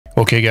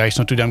Okay guys,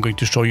 so today I'm going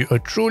to show you a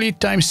truly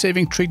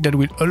time-saving trick that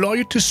will allow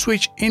you to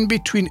switch in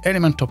between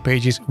Elementor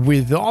pages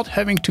without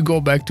having to go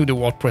back to the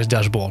WordPress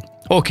dashboard.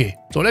 Okay,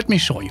 so let me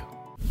show you.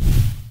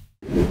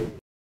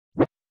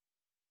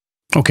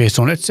 Okay,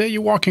 so let's say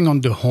you're working on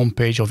the home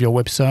page of your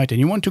website and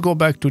you want to go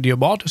back to the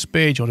About Us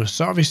page or the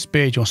Service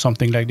page or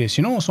something like this,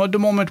 So at the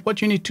moment,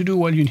 what you need to do,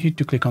 well, you need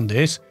to click on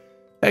this,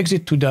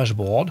 exit to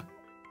dashboard.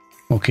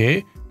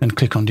 Okay, then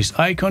click on this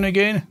icon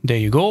again. There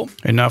you go.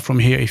 And now from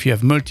here, if you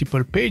have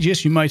multiple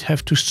pages, you might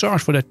have to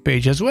search for that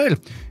page as well.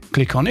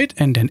 Click on it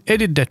and then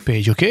edit that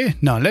page. Okay,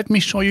 now let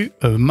me show you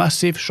a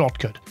massive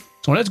shortcut.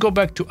 So let's go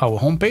back to our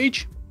home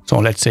page. So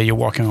let's say you're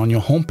working on your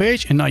home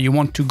page and now you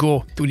want to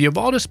go to the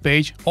About Us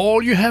page.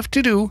 All you have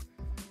to do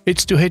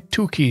is to hit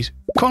two keys,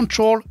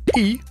 Control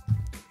E,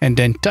 and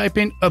then type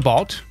in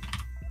About.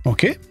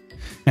 Okay,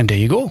 and there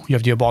you go. You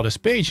have the About Us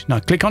page. Now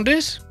click on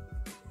this.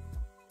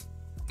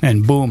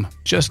 And boom,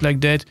 just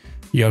like that,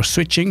 you're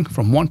switching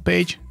from one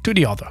page to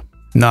the other.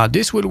 Now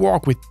this will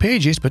work with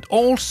pages, but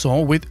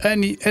also with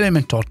any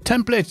Elementor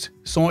templates.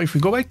 So if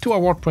we go back to our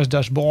WordPress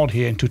dashboard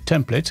here into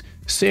templates,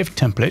 save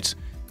templates,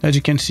 as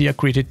you can see, I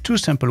created two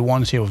sample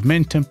ones here of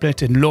main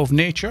template and law of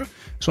nature.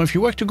 So if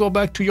you were to go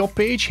back to your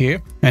page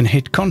here and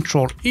hit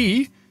Control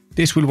E,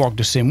 this will work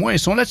the same way.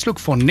 So let's look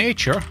for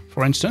nature,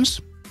 for instance.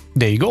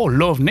 There you go,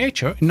 law of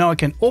nature. Now I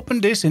can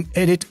open this and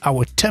edit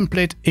our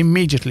template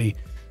immediately.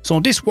 So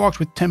this works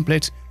with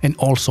templates and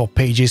also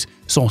pages,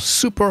 so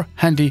super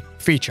handy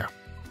feature.